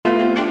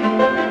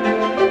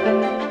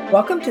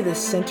Welcome to the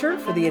Center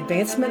for the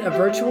Advancement of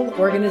Virtual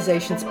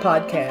Organizations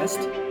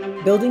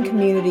podcast, Building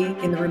Community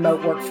in the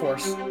Remote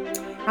Workforce.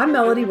 I'm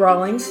Melody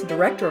Rawlings,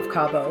 Director of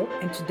Cabo,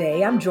 and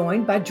today I'm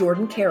joined by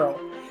Jordan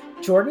Carroll.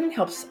 Jordan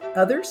helps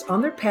others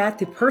on their path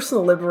to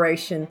personal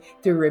liberation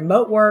through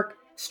remote work,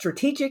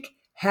 strategic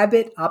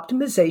habit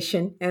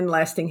optimization, and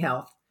lasting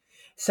health.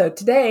 So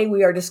today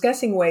we are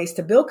discussing ways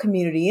to build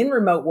community in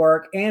remote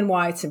work and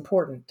why it's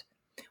important.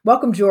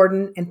 Welcome,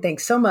 Jordan, and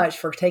thanks so much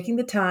for taking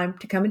the time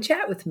to come and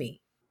chat with me.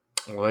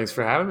 Well, thanks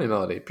for having me,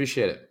 Melody.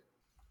 Appreciate it.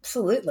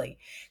 Absolutely.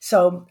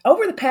 So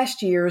over the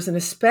past years, and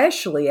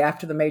especially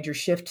after the major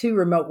shift to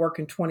remote work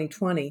in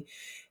 2020,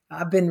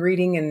 I've been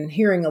reading and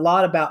hearing a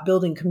lot about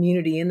building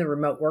community in the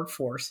remote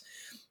workforce.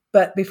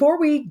 But before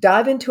we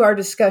dive into our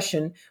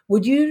discussion,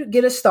 would you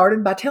get us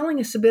started by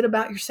telling us a bit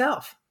about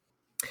yourself?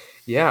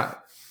 Yeah,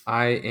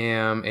 I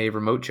am a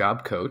remote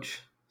job coach.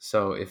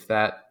 So if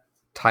that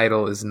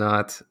title is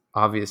not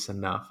obvious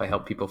enough, I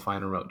help people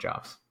find remote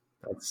jobs.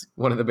 That's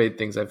one of the big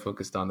things I've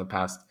focused on the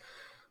past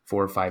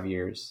 4 or 5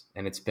 years.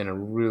 And it's been a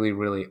really,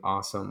 really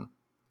awesome,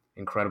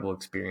 incredible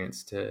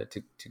experience to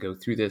go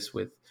through this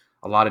with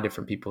a lot of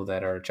different people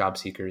that are job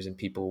seekers and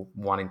people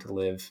wanting to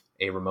live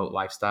a remote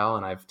lifestyle.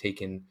 And I've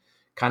taken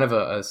kind of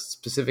a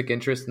specific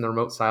interest in the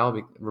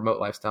remote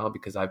lifestyle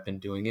because I've been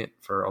doing it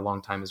for a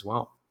long time as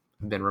well.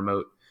 I've been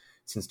remote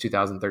since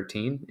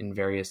 2013 in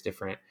various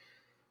different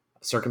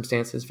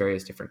circumstances,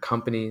 various different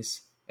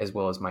companies, as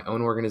well as my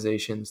own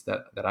organizations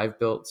that I've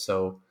built.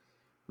 So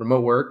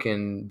remote work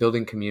and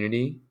building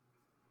community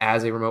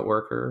as a remote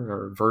worker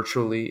or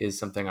virtually is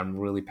something I'm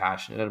really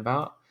passionate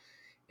about.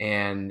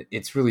 And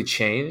it's really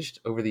changed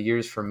over the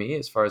years for me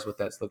as far as what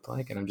that's looked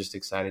like. And I'm just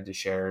excited to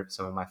share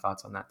some of my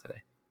thoughts on that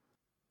today.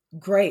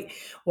 Great.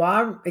 Well,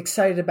 I'm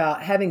excited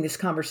about having this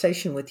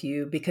conversation with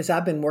you because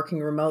I've been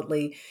working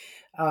remotely,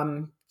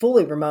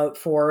 fully remote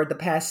for the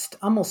past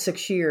almost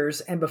 6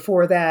 years. And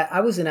before that, I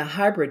was in a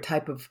hybrid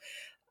type of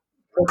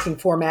working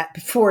format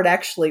before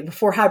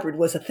hybrid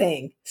was a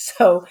thing.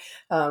 So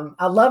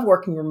I love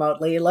working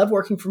remotely. I love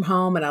working from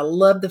home, and I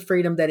love the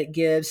freedom that it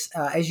gives.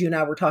 As you and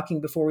I were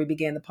talking before we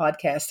began the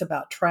podcast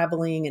about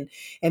traveling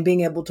and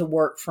being able to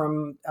work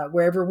from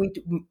wherever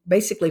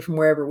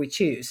we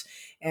choose.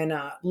 And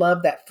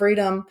love that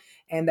freedom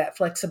and that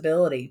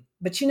flexibility.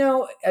 But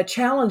a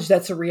challenge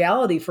that's a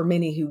reality for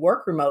many who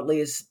work remotely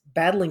is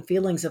battling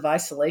feelings of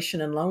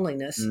isolation and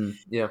loneliness.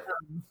 Yeah.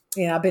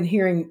 I've been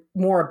hearing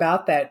more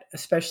about that,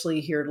 especially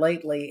here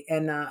lately.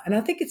 And I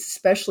think it's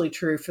especially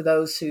true for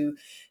those who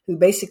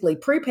basically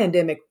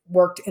pre-pandemic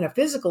worked in a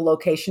physical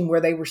location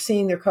where they were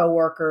seeing their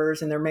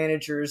coworkers and their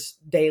managers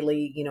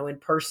daily, in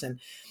person.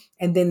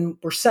 And then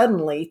were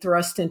suddenly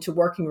thrust into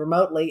working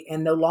remotely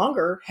and no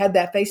longer had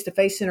that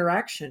face-to-face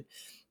interaction.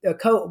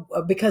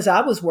 Because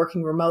I was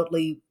working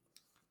remotely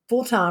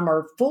full-time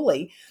or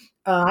fully,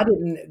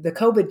 the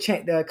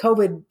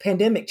COVID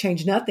pandemic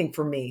changed nothing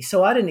for me.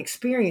 So I didn't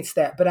experience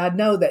that, but I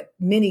know that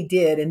many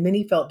did, and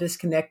many felt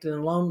disconnected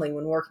and lonely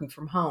when working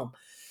from home.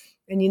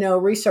 And,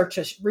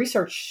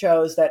 research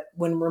shows that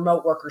when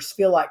remote workers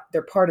feel like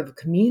they're part of a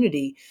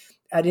community,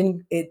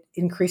 it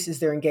increases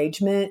their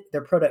engagement,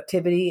 their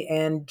productivity,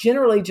 and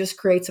generally just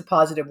creates a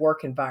positive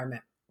work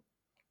environment.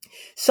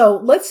 So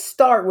let's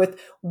start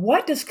with,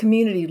 what does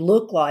community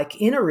look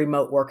like in a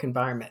remote work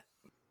environment?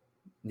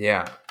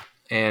 Yeah.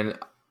 And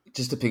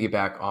just to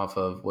piggyback off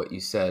of what you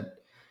said,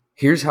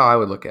 here's how I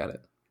would look at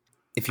it.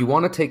 If you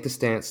want to take the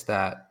stance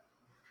that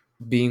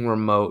being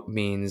remote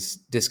means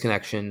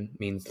disconnection,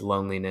 means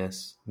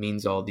loneliness,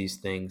 means all these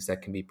things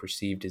that can be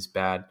perceived as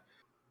bad,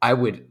 I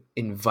would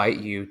invite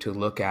you to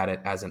look at it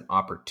as an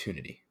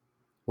opportunity.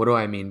 What do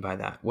I mean by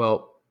that?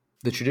 Well,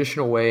 the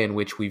traditional way in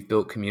which we've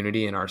built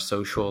community in our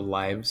social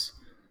lives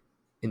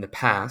in the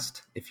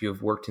past, if you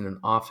have worked in an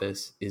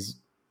office, is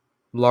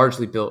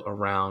largely built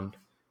around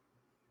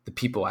the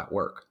people at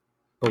work.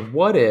 But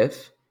what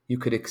if you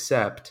could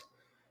accept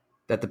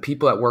that the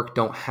people at work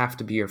don't have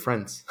to be your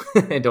friends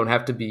and don't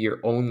have to be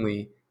your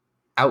only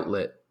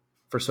outlet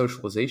for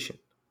socialization?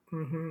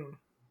 Mm-hmm.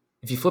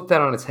 If you flip that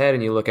on its head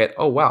and you look at,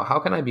 oh, wow, how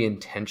can I be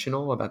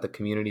intentional about the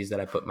communities that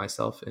I put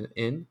myself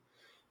in?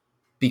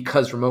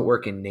 Because remote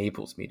work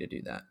enables me to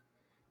do that.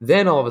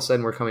 Then all of a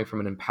sudden we're coming from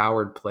an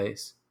empowered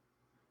place,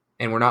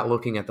 and we're not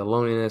looking at the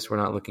loneliness. We're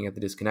not looking at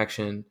the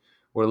disconnection.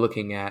 We're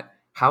looking at,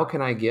 how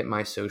can I get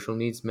my social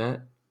needs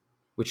met,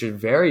 which are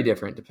very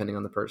different depending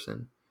on the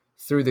person,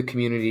 through the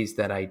communities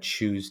that I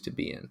choose to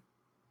be in.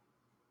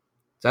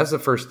 So that's the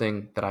first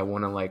thing that I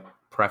want to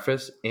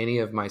preface any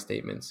of my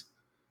statements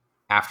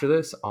after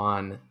this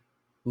on,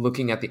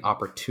 looking at the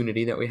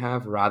opportunity that we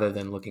have rather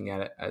than looking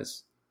at it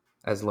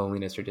as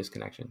loneliness or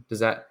disconnection. Does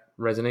that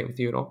resonate with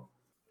you at all?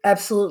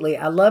 Absolutely.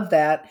 I love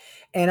that.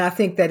 And I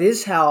think that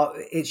is how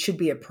it should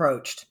be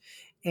approached.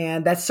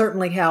 And that's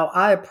certainly how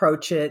I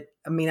approach it.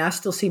 I mean, I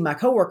still see my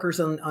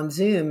coworkers on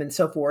Zoom and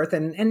so forth.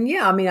 And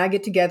yeah, I mean, I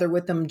get together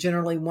with them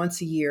generally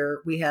once a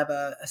year. We have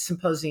a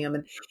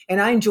symposium,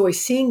 and I enjoy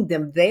seeing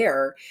them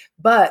there,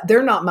 but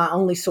they're not my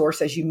only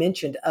source, as you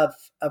mentioned, of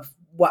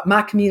what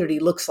my community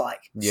looks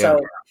like. Yeah. So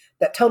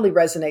that totally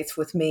resonates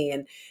with me.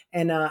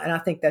 And I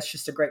think that's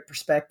just a great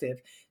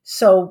perspective.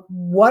 So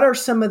what are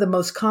some of the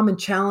most common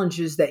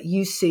challenges that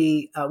you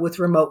see with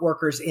remote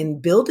workers in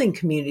building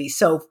communities?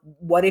 So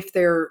what if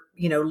they're,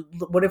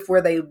 what if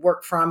where they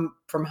work from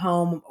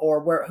home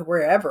or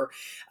wherever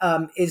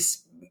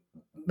is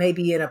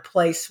maybe in a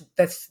place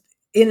that's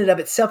in and of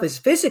itself is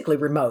physically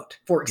remote,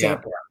 for Yeah.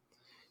 example?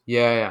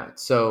 Yeah.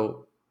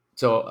 So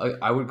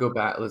I would go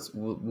back.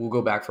 We'll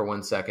go back for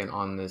 1 second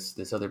on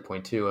this other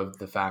point too, of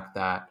the fact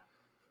that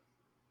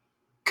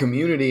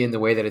community, in the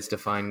way that it's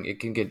defined, it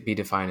can be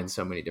defined in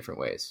so many different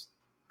ways,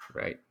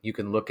 right? You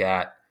can look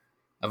at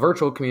a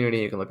virtual community,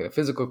 you can look at a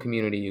physical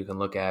community, you can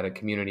look at a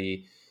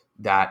community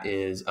that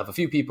is of a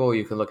few people,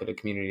 you can look at a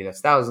community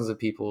that's thousands of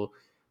people.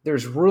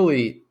 There's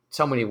really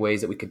so many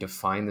ways that we could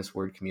define this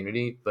word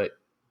community, but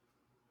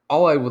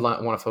all I would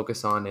want to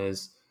focus on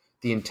is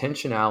the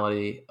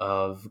intentionality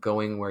of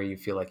going where you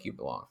feel like you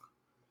belong.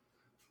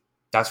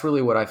 That's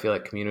really what I feel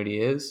like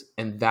community is.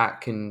 And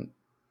that can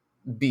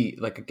be,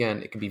 like,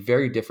 again, it can be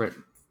very different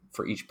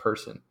for each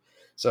person.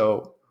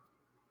 So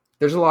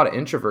there's a lot of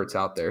introverts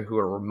out there who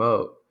are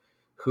remote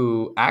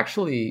who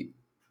actually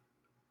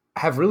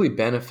have really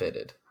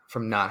benefited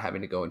from not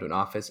having to go into an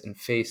office and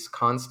face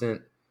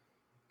constant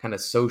kind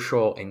of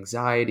social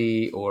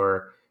anxiety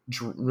or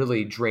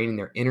really draining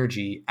their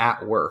energy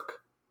at work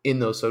in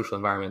those social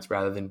environments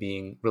rather than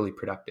being really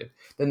productive.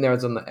 Then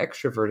there's on the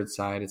extroverted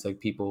side, it's like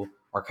people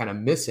are kind of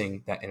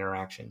missing that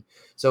interaction.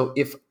 So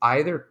if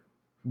either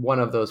one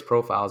of those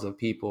profiles of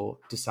people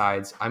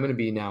decides, I'm going to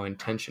be now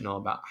intentional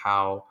about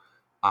how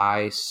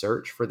I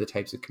search for the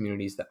types of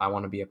communities that I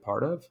want to be a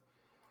part of,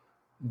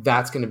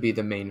 that's going to be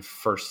the main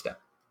first step,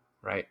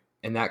 right?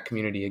 And that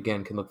community,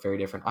 again, can look very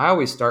different. I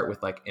always start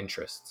with like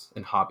interests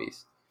and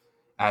hobbies,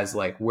 as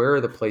like, where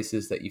are the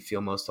places that you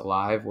feel most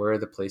alive? Where are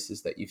the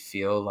places that you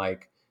feel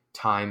like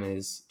time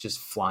is just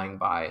flying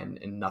by and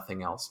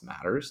nothing else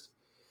matters?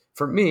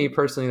 For me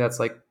personally, that's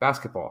like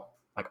basketball.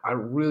 Like, I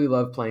really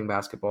love playing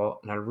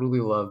basketball and I really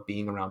love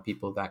being around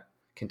people that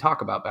can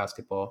talk about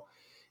basketball.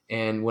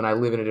 And when I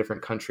live in a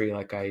different country,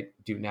 like I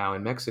do now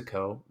in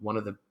Mexico, one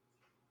of the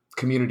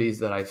communities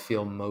that I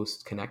feel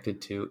most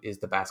connected to is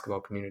the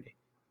basketball community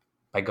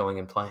by going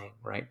and playing,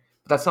 right?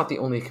 But that's not the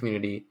only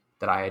community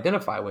that I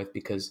identify with,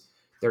 because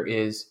there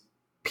is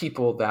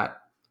people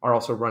that are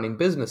also running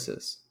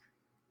businesses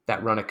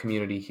that run a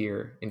community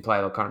here in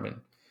Playa del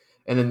Carmen.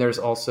 And then there's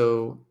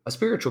also a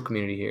spiritual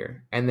community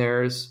here, and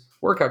there's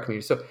workout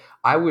community. So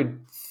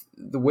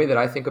the way that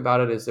I think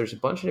about it is there's a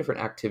bunch of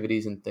different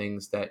activities and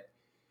things that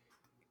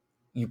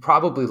you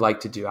probably like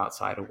to do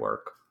outside of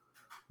work.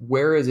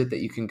 Where is it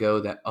that you can go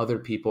that other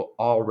people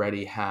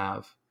already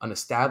have an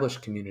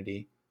established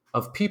community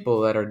of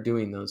people that are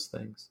doing those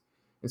things?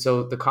 And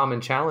so the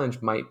common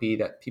challenge might be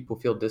that people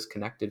feel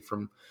disconnected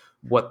from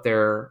what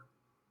those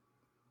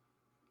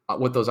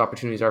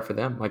opportunities are for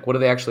them. Like, what do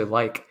they actually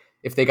like?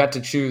 If they got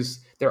to choose,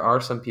 there are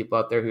some people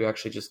out there who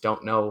actually just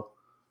don't know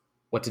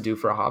what to do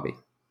for a hobby,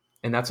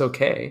 and that's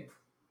okay.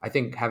 I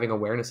think having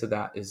awareness of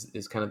that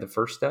is kind of the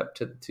first step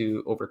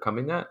to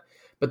overcoming that.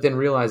 But then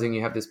realizing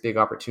you have this big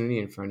opportunity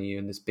in front of you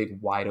and this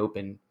big wide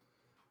open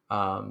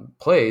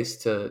place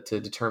to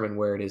determine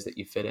where it is that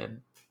you fit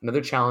in.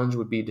 Another challenge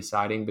would be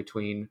deciding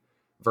between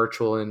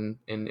virtual and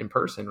in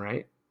person,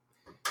 right?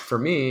 For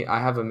me, I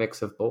have a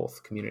mix of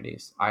both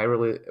communities. I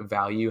really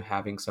value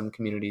having some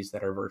communities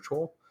that are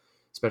virtual,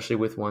 especially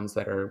with ones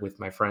that are with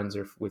my friends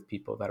or with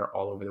people that are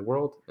all over the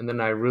world. And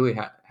then I really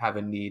have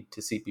a need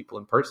to see people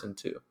in person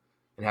too,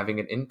 and having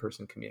an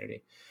in-person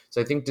community. So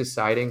I think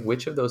deciding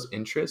which of those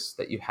interests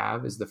that you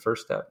have is the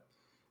first step,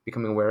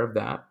 becoming aware of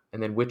that,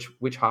 and then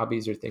which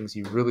hobbies or things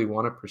you really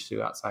want to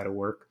pursue outside of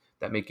work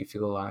that make you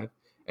feel alive.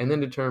 And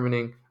then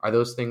determining, are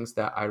those things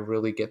that I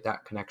really get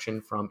that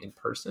connection from in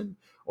person,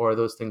 or are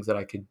those things that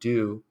I could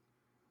do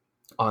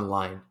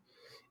online?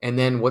 And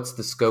then what's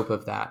the scope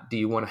of that? Do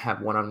you want to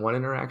have one-on-one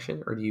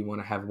interaction, or do you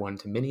want to have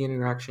one-to-many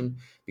interaction?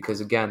 Because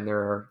again, there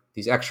are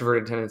these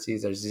extroverted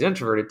tendencies, there's these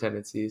introverted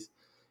tendencies.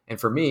 And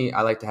for me,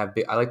 I like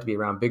to be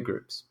around big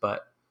groups.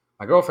 But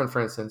my girlfriend,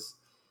 for instance,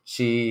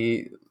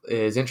 she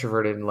is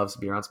introverted and loves to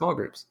be around small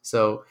groups.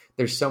 So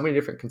there's so many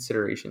different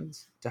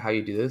considerations to how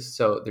you do this.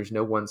 So there's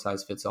no one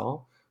size fits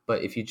all.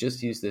 But if you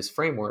just use this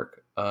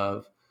framework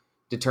of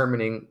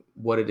determining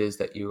what it is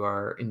that you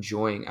are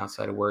enjoying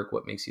outside of work,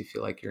 what makes you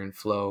feel like you're in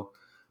flow,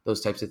 those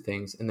types of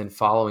things, and then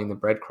following the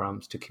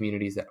breadcrumbs to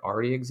communities that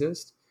already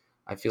exist,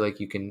 I feel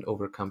like you can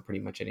overcome pretty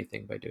much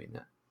anything by doing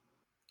that.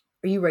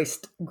 You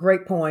raised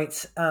great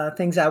points,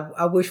 things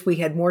I wish we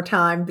had more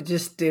time, but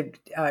just to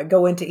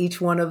go into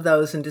each one of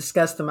those and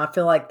discuss them. I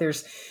feel like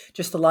there's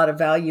just a lot of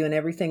value in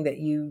everything that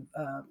you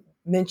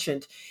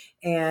mentioned.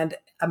 And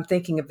I'm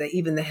thinking of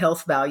even the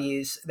health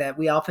values that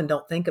we often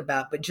don't think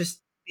about, but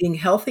just being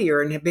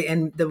healthier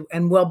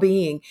and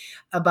well-being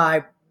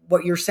by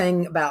what you're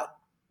saying about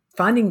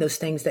finding those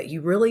things that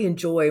you really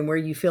enjoy and where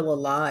you feel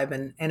alive.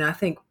 And I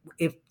think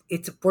if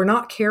we're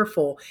not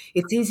careful,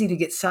 it's easy to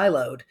get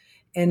siloed.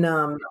 and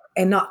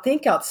not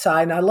think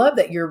outside. And I love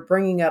that you're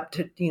bringing up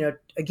to,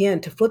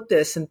 again, to flip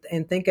this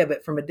and think of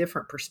it from a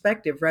different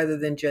perspective rather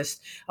than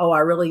just, oh, I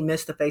really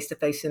miss the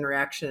face-to-face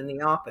interaction in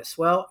the office.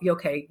 Well,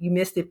 okay, you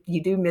missed it.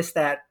 You do miss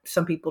that.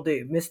 Some people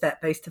do miss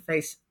that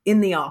face-to-face in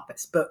the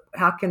office, but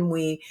how can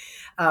we,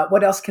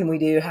 what else can we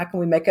do? How can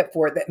we make up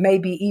for it that may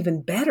be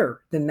even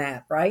better than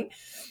that? Right.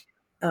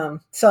 I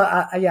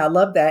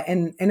love that.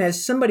 And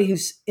as somebody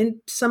who's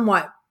in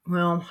somewhat,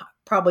 well,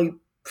 probably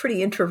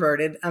pretty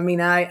introverted. I mean,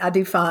 I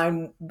do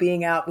find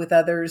being out with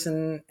others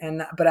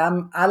but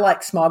I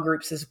like small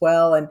groups as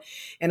well.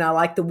 And I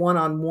like the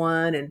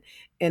one-on-one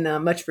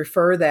and much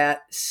prefer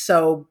that.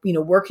 So,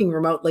 working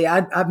remotely,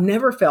 I've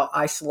never felt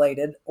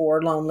isolated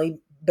or lonely,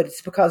 but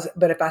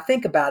but if I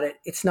think about it,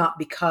 it's not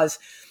because,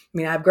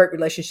 I have a great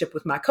relationship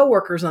with my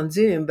coworkers on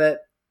Zoom,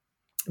 but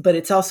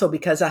it's also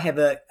because I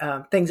have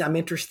things I'm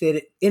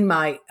interested in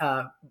my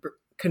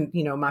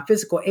my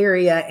physical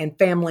area and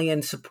family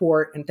and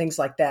support and things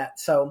like that.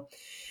 So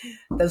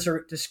those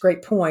are just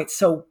great points.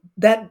 So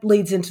that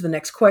leads into the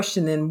next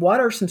question. Then what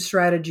are some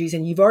strategies,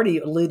 and you've already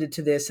alluded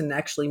to this and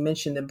actually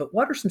mentioned them, but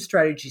what are some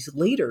strategies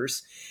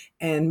leaders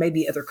and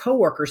maybe other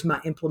coworkers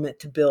might implement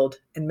to build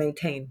and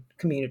maintain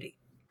community?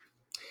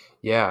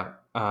 Yeah.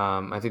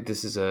 I think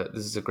this is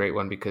a great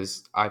one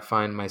because I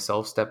find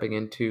myself stepping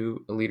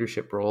into a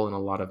leadership role in a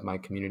lot of my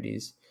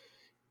communities.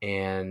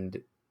 And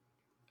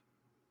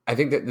I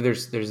think that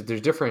there's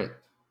different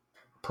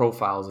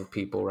profiles of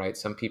people, right?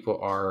 Some people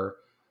are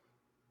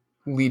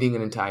leading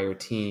an entire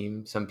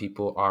team. Some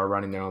people are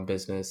running their own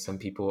business. Some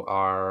people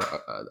are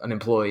an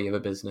employee of a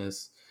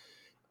business.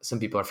 Some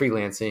people are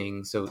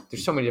freelancing. So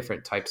there's so many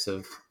different types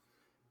of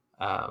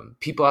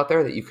people out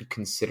there that you could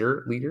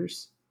consider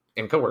leaders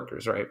and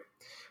coworkers, right?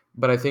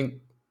 But I think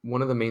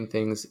one of the main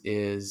things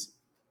is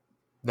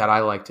that I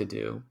like to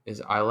do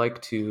is I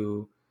like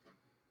to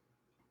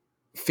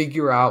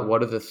figure out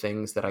what are the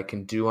things that I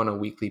can do on a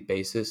weekly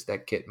basis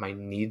that get my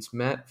needs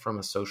met from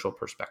a social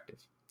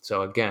perspective.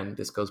 So again,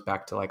 this goes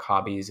back to like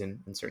hobbies and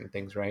certain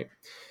things, right?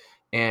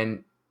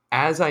 And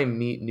as I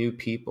meet new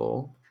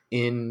people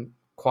in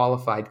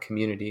qualified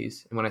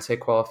communities, and when I say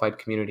qualified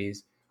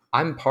communities,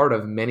 I'm part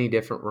of many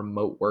different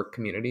remote work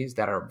communities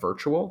that are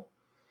virtual,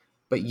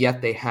 but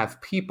yet they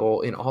have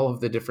people in all of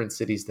the different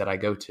cities that I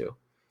go to.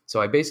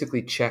 So I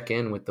basically check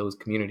in with those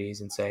communities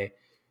and say,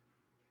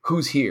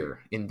 who's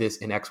here in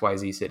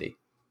XYZ city?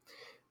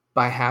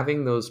 By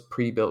having those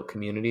pre-built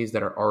communities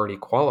that are already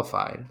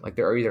qualified, like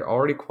they're either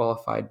already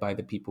qualified by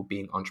the people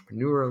being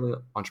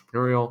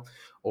entrepreneurial,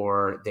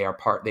 or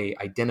they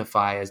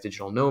identify as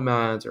digital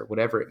nomads or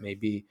whatever it may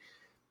be.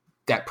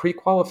 That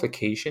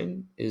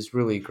pre-qualification is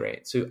really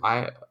great. So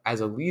as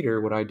a leader,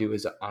 what I do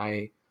is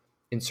I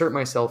insert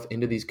myself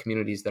into these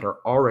communities that are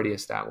already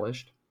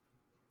established,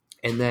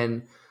 and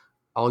then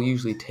I'll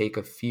usually take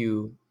a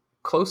few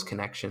close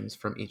connections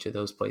from each of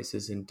those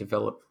places and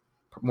develop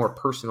more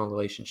personal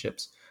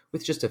relationships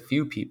with just a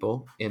few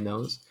people in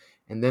those.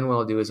 And then what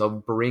I'll do is I'll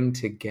bring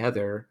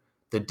together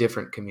the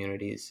different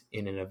communities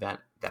in an event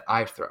that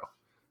I throw.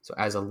 So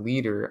as a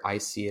leader, I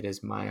see it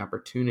as my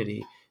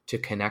opportunity to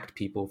connect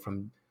people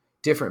from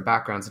different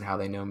backgrounds and how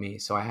they know me.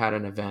 So I had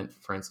an event,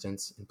 for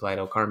instance, in Playa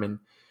del Carmen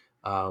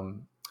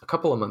a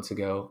couple of months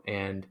ago,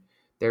 and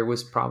there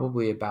was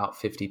probably about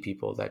 50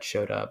 people that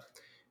showed up.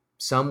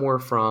 Some were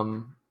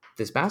from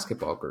this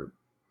basketball group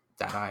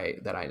that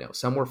I know.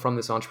 Some were from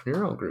this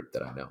entrepreneurial group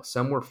that I know.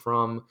 Some were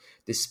from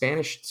this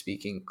Spanish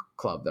speaking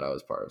club that I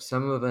was part of.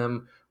 Some of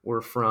them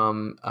were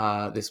from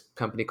this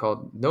company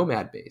called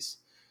Nomad Base.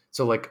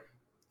 So like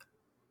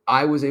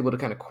I was able to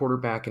kind of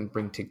quarterback and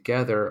bring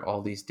together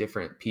all these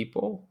different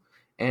people.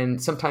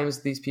 And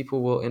sometimes these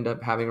people will end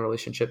up having a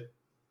relationship,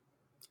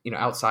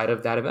 outside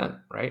of that event,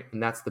 right?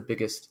 And that's the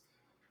biggest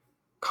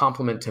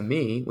compliment to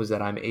me, was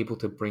that I'm able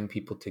to bring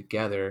people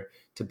together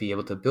to be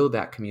able to build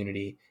that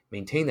community,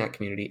 maintain that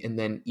community, and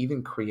then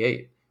even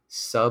create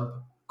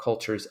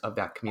subcultures of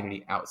that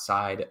community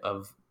outside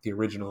of the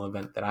original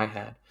event that I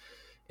had.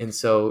 And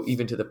so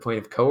even to the point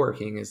of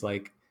co-working is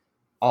like,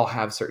 I'll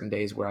have certain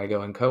days where I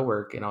go and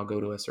co-work, and I'll go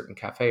to a certain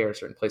cafe or a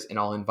certain place, and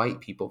I'll invite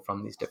people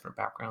from these different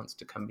backgrounds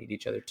to come meet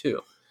each other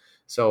too.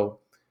 So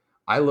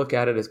I look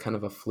at it as kind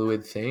of a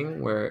fluid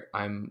thing where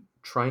I'm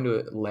trying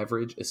to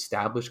leverage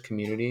established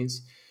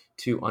communities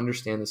to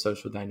understand the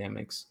social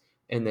dynamics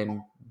and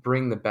then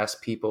bring the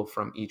best people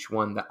from each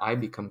one that I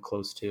become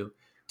close to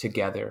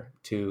together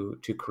to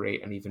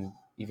create an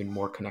even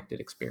more connected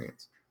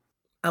experience.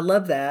 I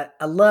love that.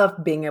 I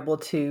love being able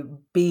to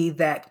be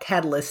that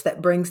catalyst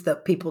that brings the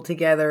people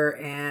together.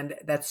 And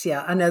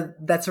I know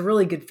that's a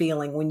really good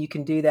feeling when you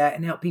can do that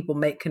and help people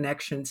make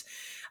connections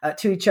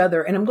to each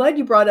other. And I'm glad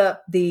you brought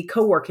up the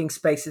co-working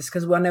spaces,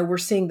 because I know we're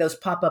seeing those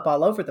pop up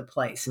all over the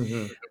place.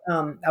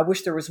 Mm-hmm. I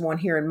wish there was one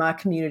here in my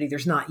community.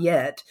 There's not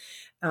yet.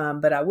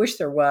 But I wish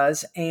there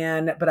was.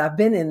 But I've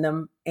been in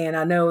them, and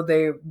I know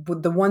the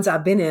ones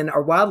I've been in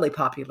are wildly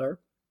popular.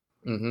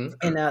 Mm-hmm.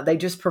 And they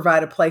just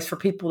provide a place for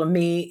people to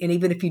meet. And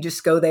even if you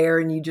just go there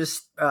and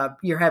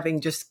you're having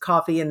just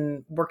coffee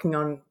and working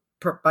on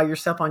by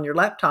yourself on your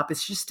laptop.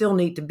 It's just still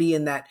neat to be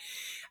in that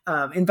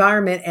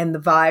environment and the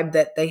vibe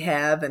that they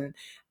have. And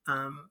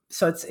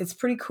so it's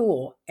pretty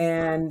cool.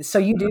 And so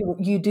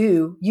you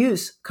do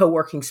use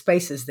co-working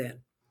spaces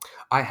then?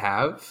 I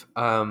have,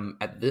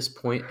 at this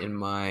point in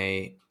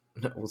my,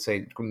 we'll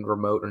say,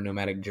 remote or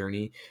nomadic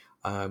journey,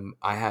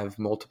 I have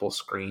multiple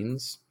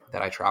screens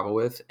that I travel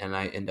with, and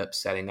I end up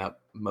setting up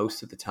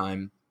most of the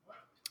time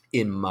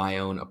in my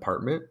own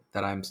apartment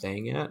that I'm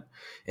staying at.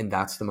 And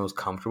that's the most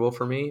comfortable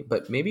for me.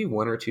 But maybe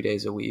 1 or 2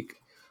 days a week,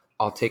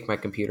 I'll take my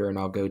computer and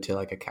I'll go to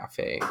like a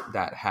cafe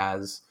that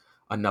has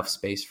enough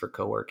space for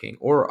co-working,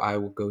 or I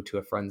will go to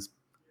a friend's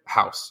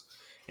house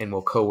and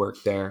we'll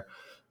co-work there.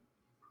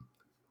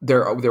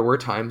 There were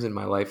times in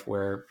my life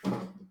where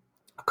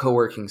a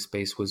co-working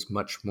space was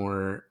much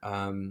more,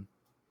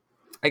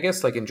 I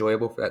guess, like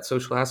enjoyable for that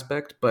social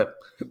aspect. But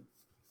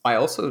I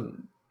also,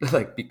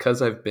 like,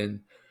 because I've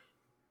been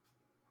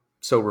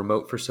so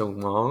remote for so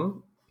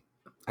long,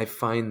 I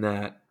find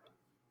that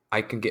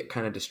I can get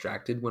kind of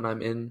distracted when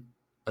I'm in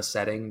a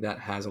setting that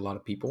has a lot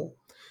of people.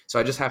 So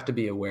I just have to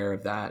be aware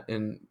of that.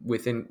 And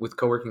with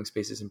co-working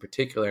spaces in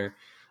particular,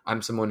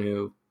 I'm someone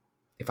who,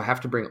 if I have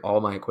to bring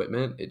all my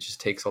equipment, it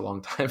just takes a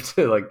long time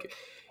to like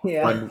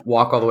Yeah.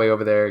 walk all the way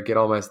over there, get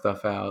all my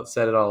stuff out,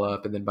 set it all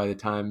up, and then by the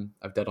time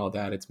I've done all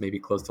that, it's maybe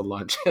close to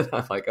lunch, and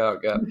I'm like, oh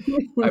god,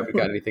 I haven't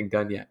got anything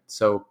done yet.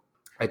 So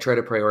I try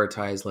to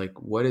prioritize, like,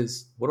 what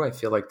do I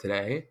feel like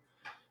today,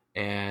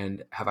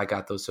 and have I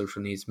got those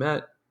social needs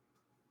met?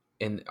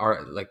 And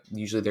are, like,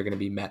 usually they're going to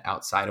be met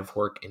outside of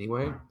work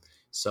anyway.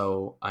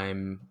 So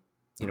I'm,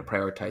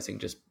 prioritizing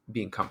just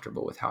being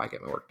comfortable with how I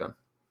get my work done.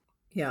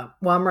 Yeah.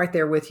 Well, I'm right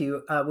there with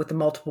you with the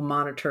multiple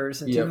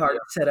monitors and too Yep. hard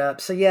to set up.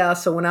 So yeah.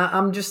 So when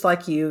I'm just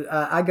like you,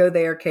 I go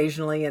there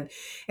occasionally, and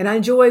I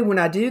enjoy when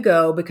I do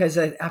go because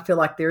I feel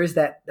like there is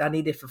that I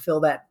need to fulfill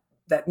that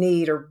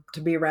need, or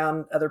to be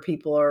around other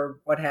people or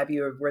what have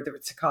you, or whether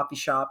it's a coffee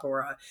shop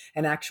or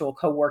an actual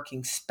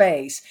co-working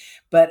space.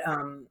 But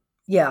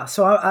yeah,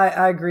 so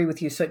I agree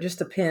with you. So it just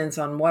depends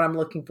on what I'm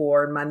looking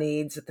for and my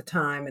needs at the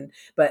time.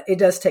 But it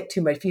does take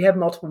too much. If you have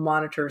multiple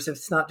monitors, if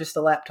it's not just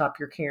a laptop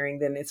you're carrying,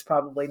 then it's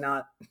probably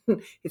not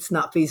it's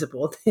not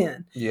feasible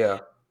then. Yeah.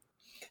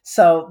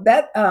 So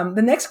that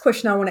the next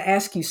question I want to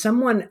ask you,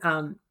 someone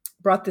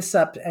brought this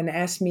up and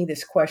asked me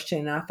this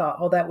question, and I thought,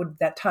 oh,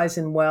 that ties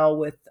in well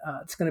with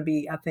it's going to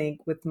be, I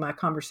think, with my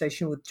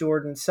conversation with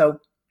Jordan. So,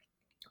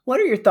 what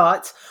are your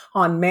thoughts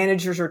on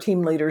managers or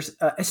team leaders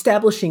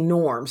establishing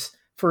norms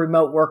for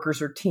remote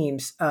workers or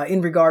teams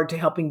in regard to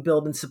helping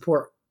build and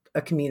support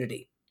a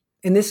community?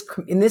 In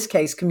this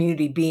case,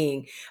 community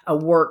being a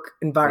work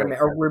Right.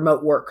 environment or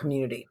remote work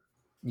community.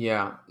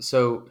 Yeah.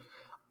 So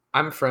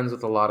I'm friends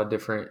with a lot of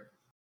different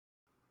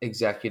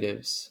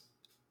executives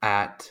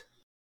at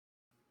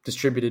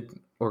distributed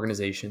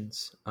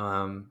organizations.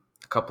 A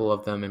couple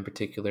of them in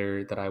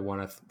particular that I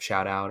want to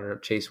shout out are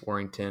Chase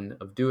Warrington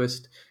of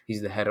Doist.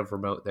 He's the head of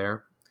remote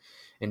there.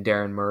 And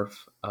Darren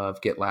Murph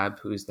of GitLab,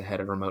 who's the head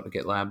of remote at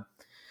GitLab.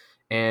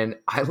 And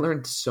I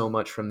learned so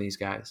much from these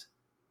guys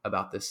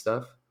about this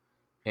stuff.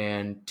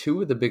 And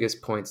two of the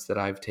biggest points that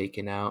I've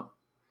taken out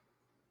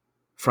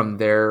from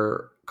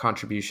their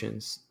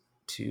contributions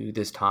to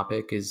this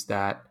topic is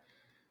that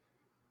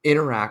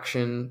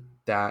interaction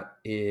that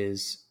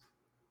is,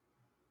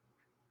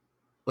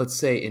 let's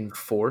say,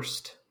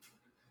 enforced,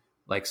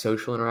 like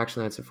social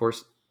interaction that's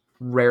enforced,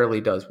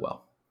 rarely does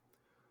well.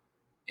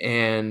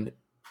 And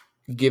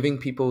giving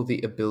people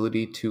the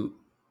ability to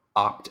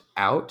opt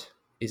out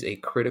is a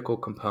critical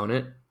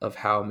component of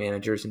how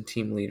managers and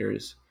team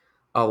leaders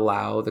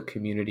allow the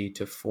community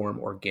to form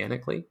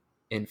organically,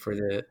 and for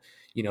the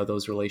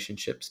those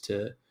relationships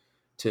to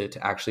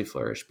actually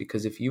flourish.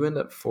 Because if you end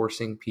up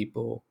forcing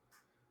people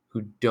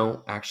who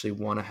don't actually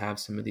want to have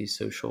some of these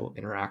social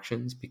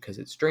interactions because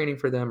it's draining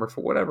for them, or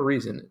for whatever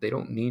reason they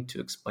don't need to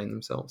explain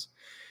themselves,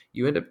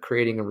 you end up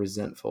creating a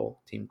resentful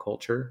team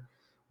culture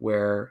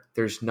where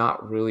there's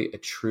not really a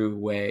true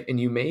way. And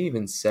you may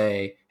even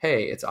say,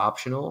 hey, it's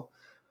optional.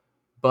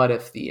 But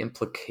if the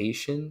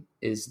implication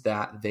is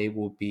that they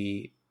will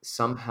be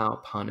somehow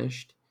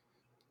punished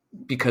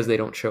because they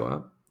don't show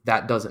up,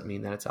 that doesn't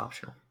mean that it's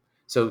optional.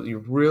 So you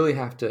really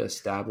have to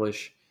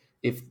establish,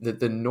 if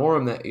the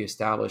norm that you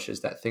establish is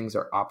that things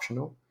are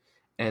optional.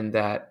 And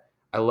that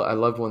I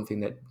loved one thing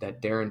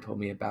that Darren told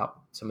me about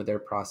some of their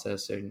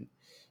process, and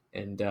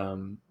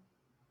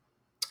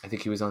I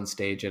think he was on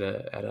stage at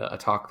a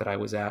talk that I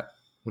was at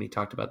when he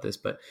talked about this,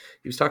 but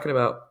he was talking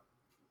about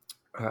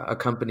a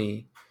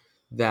company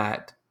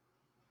that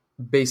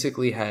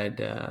basically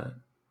had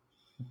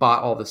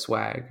bought all the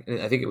swag. And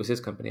I think it was his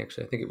company,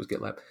 actually. I think it was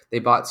GitLab. They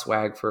bought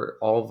swag for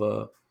all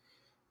the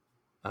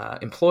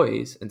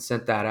employees and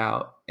sent that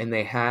out. And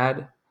they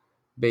had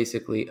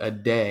basically a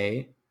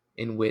day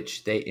in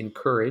which they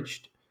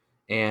encouraged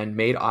and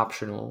made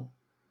optional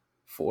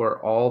for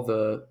all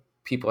the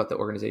people at the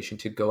organization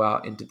to go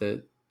out into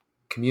the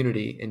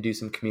community and do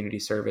some community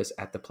service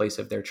at the place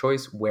of their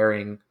choice,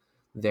 wearing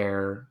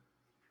their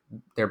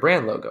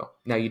brand logo.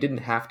 Now, you didn't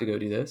have to go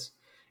do this,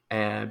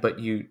 but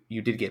you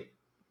did get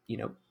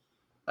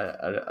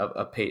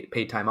a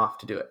paid time off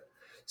to do it.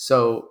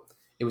 So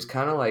it was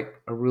kind of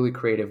like a really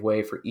creative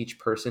way for each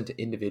person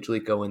to individually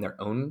go in their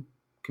own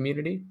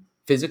community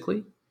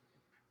physically,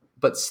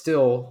 but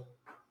still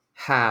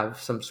have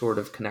some sort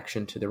of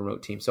connection to the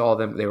remote team. So all of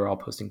them, they were all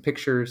posting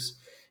pictures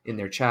in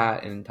their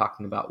chat and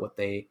talking about what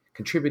they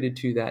contributed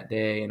to that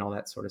day and all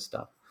that sort of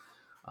stuff.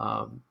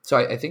 So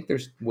I think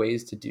there's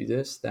ways to do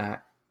this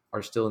that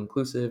are still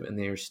inclusive, and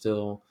they are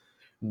still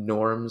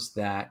norms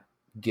that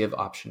give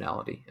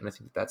optionality. And I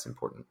think that's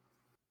important.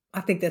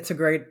 I think that's a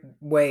great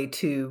way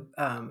to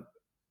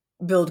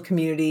build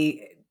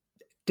community,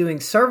 doing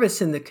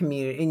service in the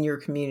community, in your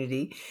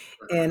community.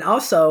 And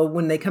also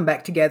when they come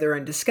back together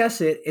and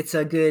discuss it, it's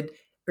a good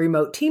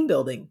remote team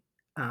building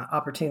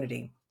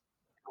opportunity.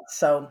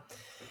 So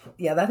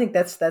yeah, I think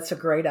that's a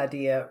great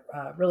idea.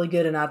 Really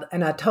good.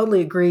 And I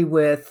totally agree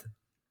with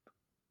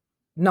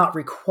not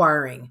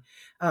requiring,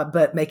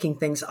 but making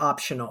things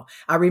optional.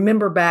 I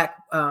remember back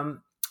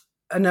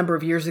a number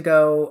of years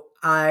ago,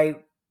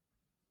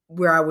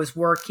 where I was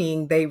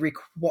working, they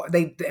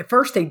at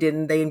first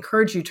they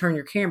encouraged you to turn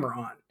your camera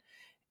on.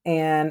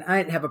 And I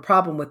didn't have a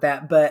problem with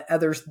that, but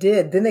others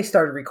did. Then they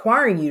started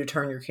requiring you to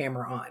turn your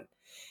camera on.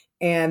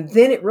 And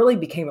then it really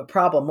became a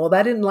problem. Well,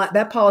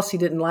 that policy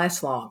didn't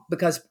last long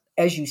because,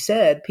 as you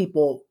said,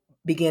 people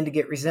began to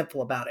get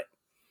resentful about it.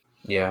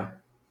 Yeah.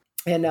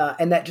 And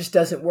that just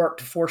doesn't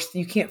work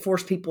you can't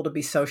force people to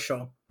be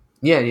social.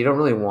 Yeah, you don't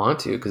really want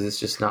to because it's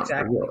just not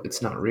Exactly. real.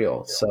 It's not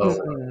real.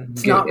 So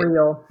it's not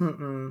real.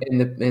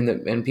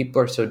 And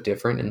people are so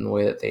different in the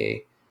way that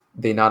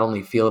they not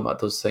only feel about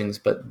those things,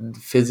 but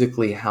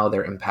physically how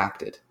they're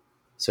impacted.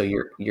 So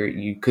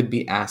you could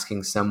be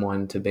asking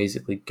someone to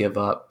basically give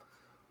up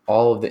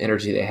all of the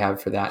energy they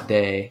have for that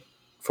day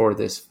for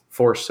this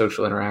forced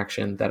social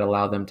interaction that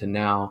allow them to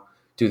now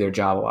do their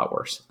job a lot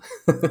worse.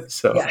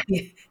 So yeah,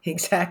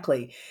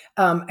 exactly.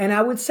 And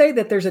I would say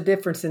that there's a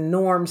difference in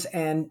norms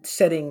and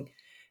setting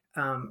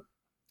ground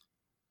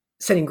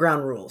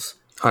rules.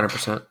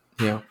 100%.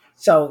 Yeah.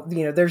 So,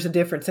 there's a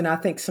difference. And I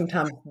think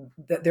sometimes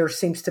that there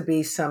seems to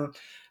be some,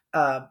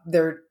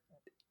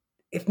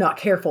 if not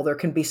careful, there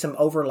can be some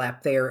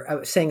overlap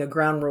there. Saying a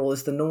ground rule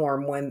is the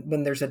norm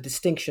when there's a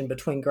distinction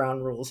between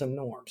ground rules and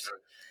norms.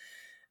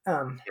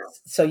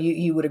 So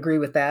you would agree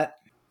with that?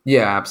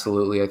 Yeah,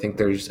 absolutely. I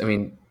think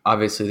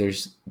obviously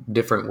there's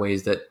different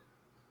ways that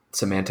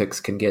semantics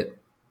can get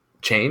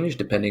changed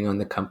depending on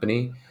the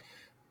company,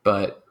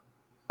 but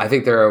I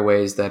think there are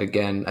ways that,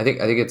 again, I think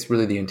it's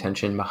really the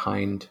intention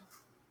behind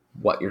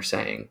what you're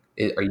saying.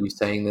 Are you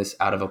saying this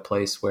out of a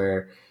place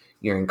where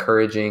you're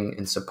encouraging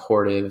and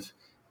supportive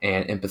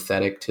and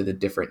empathetic to the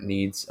different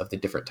needs of the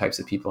different types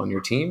of people on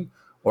your team,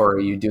 or are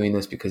you doing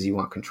this because you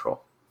want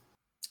control?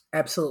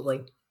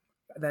 Absolutely.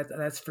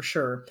 That's for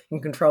sure.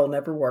 And control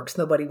never works.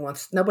 Nobody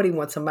wants a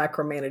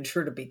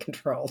micromanager to be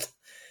controlled.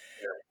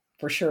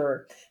 For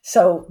sure.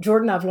 So,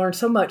 Jordan, I've learned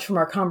so much from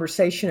our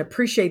conversation.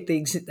 Appreciate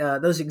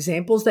those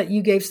examples that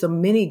you gave. So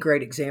many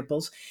great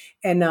examples,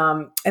 and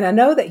I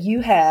know that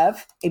you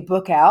have a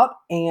book out,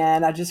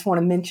 and I just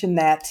want to mention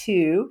that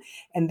too.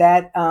 And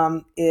that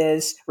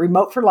is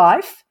Remote for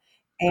Life.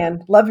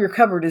 And love your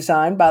cover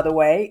design, by the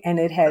way. And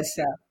it has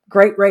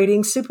great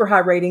ratings, super high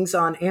ratings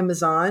on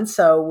Amazon.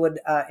 So would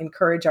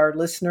encourage our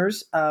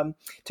listeners to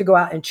go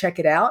out and check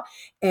it out.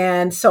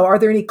 And so, are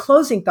there any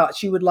closing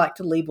thoughts you would like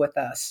to leave with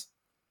us?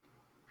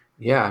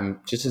 Yeah,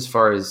 just as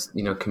far as,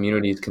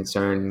 community is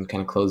concerned,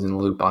 kind of closing the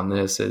loop on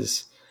this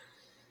is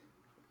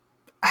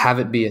have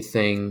it be a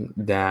thing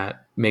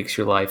that makes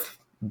your life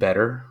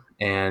better,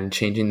 and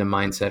changing the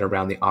mindset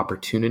around the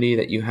opportunity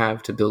that you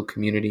have to build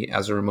community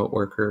as a remote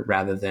worker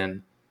rather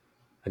than,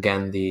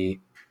 again, the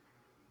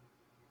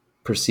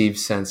perceived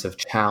sense of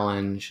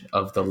challenge,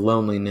 of the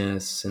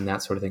loneliness and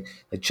that sort of thing.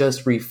 Like,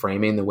 just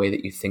reframing the way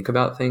that you think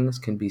about things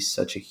can be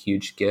such a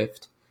huge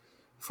gift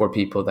for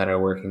people that are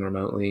working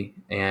remotely,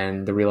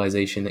 and the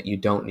realization that you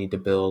don't need to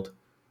build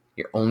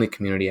your only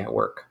community at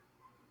work.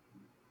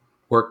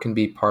 Work can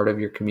be part of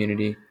your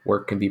community.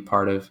 Work can be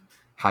part of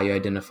how you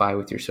identify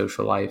with your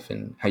social life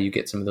and how you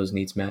get some of those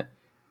needs met.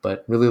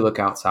 But really look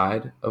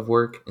outside of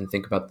work and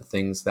think about the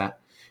things that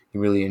you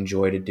really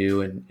enjoy to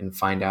do, and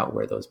find out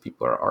where those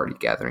people are already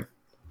gathering.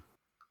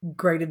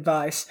 Great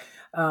advice.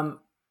 Can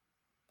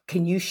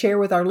you share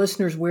with our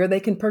listeners where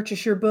they can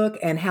purchase your book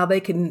and how they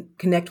can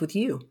connect with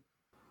you?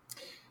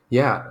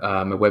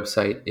 Yeah, my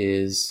website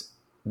is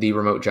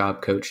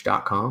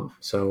theremotejobcoach.com.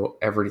 So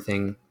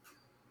everything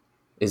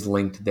is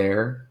linked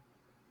there.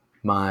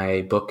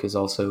 My book is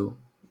also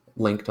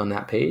linked on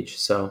that page.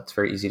 So it's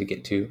very easy to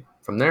get to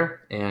from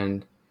there.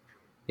 And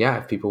yeah,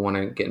 if people want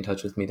to get in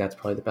touch with me, that's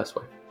probably the best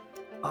way.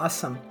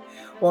 Awesome.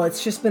 Well,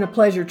 it's just been a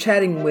pleasure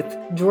chatting with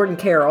Jordan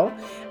Carroll.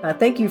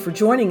 Thank you for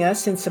joining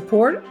us in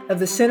support of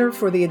the Center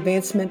for the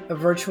Advancement of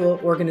Virtual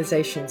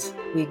Organizations.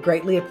 We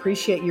greatly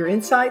appreciate your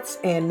insights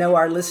and know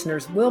our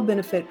listeners will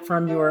benefit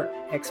from your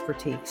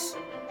expertise.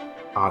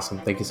 Awesome.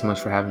 Thank you so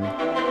much for having me.